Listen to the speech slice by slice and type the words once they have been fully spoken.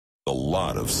A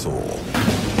lot of soul.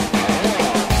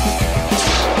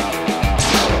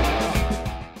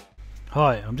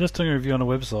 Hi, I'm just doing a review on a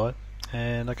website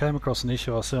and I came across an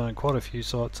issue I see on quite a few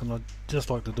sites, and I'd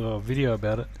just like to do a video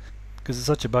about it because it's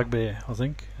such a bugbear, I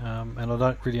think, and I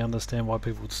don't really understand why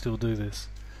people would still do this.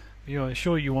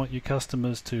 Sure, you want your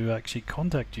customers to actually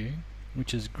contact you,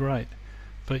 which is great,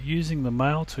 but using the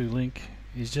mailto link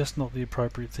is just not the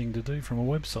appropriate thing to do from a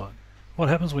website. What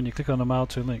happens when you click on a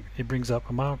mailto link? It brings up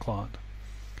a mail client,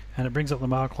 and it brings up the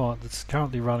mail client that's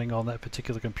currently running on that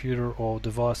particular computer or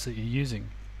device that you're using.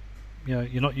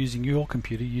 You're not using your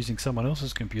computer, you're using someone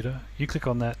else's computer. You click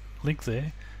on that link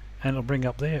there and it'll bring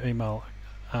up their email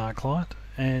client,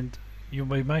 and you'll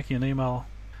be making an email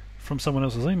from someone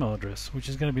else's email address, which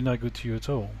is going to be no good to you at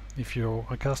all if you're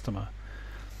a customer.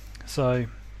 So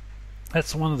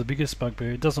that's one of the biggest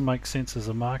bugbears. It doesn't make sense as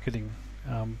a marketing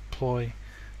ploy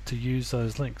to use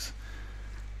those links.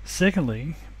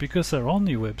 Secondly, because they're on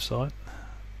your website,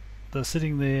 they're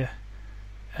sitting there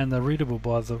and they're readable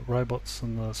by the robots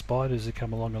and the spiders who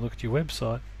come along and look at your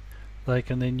website. They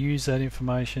can then use that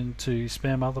information to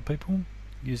spam other people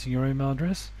using your email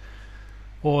address,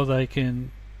 or they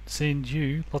can send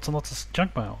you lots and lots of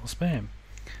junk mail or spam,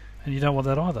 and you don't want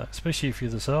that either, especially if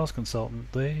you're the sales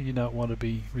consultant there. You don't want to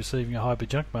be receiving a hyper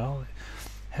junk mail.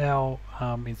 How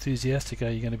enthusiastic are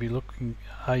you going to be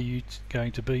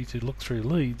to look through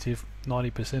leads if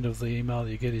 90% of the email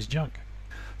that you get is junk?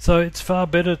 So it's far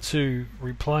better to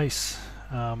replace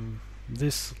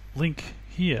this link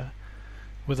here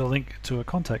with a link to a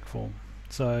contact form.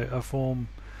 So a form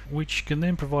which can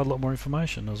then provide a lot more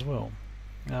information as well.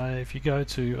 If you go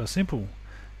to a simple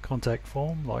contact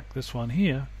form like this one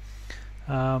here,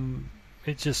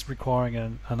 it's just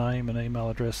requiring a name, an email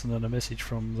address, and then a message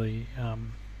from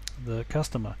the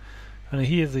customer. And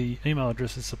here the email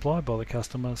address is supplied by the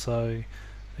customer, so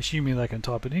assuming they can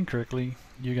type it in correctly,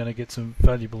 you're going to get some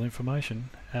valuable information,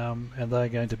 and they're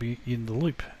going to be in the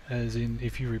loop, as in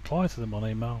if you reply to them on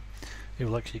email, it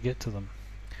will actually get to them.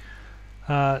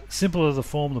 Simpler the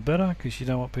form the better, because you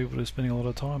don't want people to be spending a lot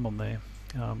of time on there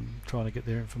trying to get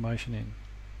their information in.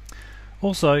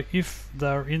 Also, if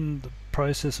they're in the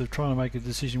process of trying to make a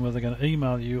decision whether they're going to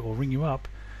email you or ring you up,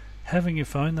 having your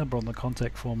phone number on the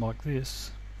contact form like this,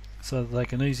 so that they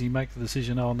can easily make the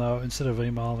decision, oh no, instead of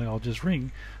emailing I'll just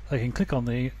ring, they can click on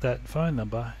that phone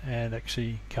number and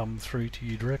actually come through to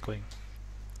you directly.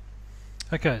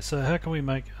 Okay, so how can we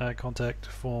make a contact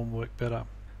form work better?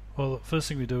 Well, the first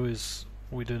thing we do is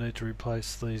we do need to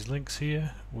replace these links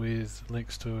here with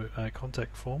links to a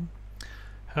contact form.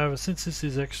 However, since this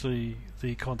is actually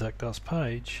the Contact Us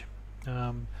page,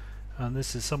 and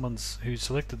this is someone who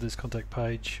selected this contact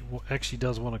page actually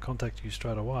does want to contact you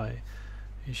straight away,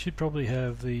 you should probably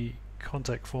have the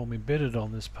contact form embedded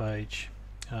on this page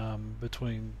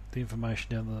between the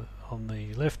information on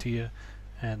the left here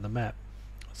and the map.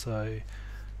 So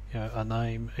a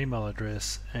name, email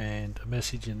address, and a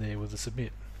message in there with a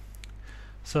submit.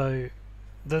 So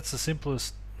that's the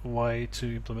simplest way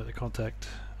to implement the Contact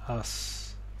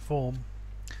Us form.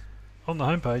 On the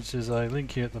home page there's a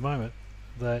link here at the moment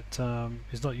that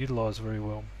is not utilised very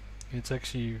well. It's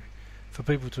actually for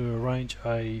people to arrange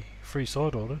a free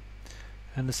site audit,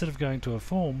 and instead of going to a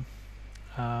form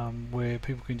where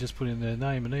people can just put in their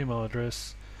name and email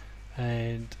address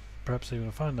and perhaps even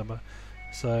a phone number,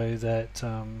 so that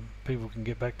people can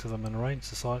get back to them and arrange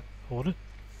the site audit,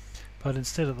 but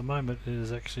instead at the moment it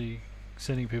is actually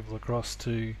sending people across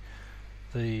to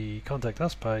the Contact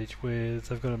Us page where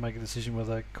they've got to make a decision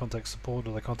whether they contact support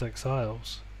or they contact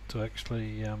sales to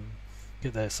actually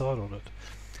get their site audit.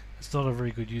 It's not a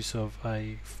very good use of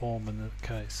a form in that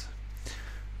case.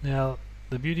 Now,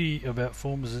 the beauty about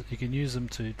forms is that you can use them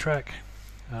to track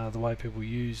the way people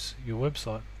use your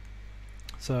website.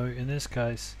 So in this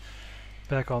case,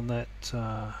 back on that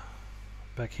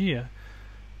back here,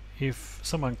 if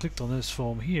someone clicked on this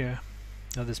form here,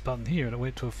 this button here, and it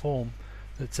went to a form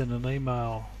that sent an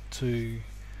email to,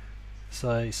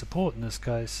 say, support in this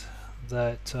case,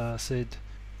 that said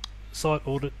site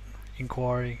audit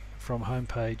inquiry from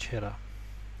homepage header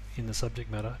in the subject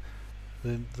matter,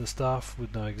 then the staff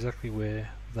would know exactly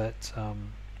where that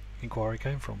inquiry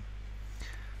came from.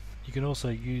 You can also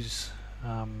use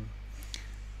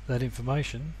that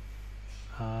information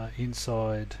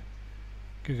inside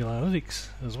Google Analytics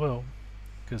as well,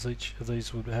 because each of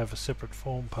these would have a separate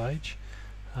form page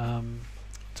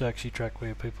to actually track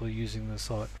where people are using the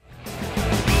site.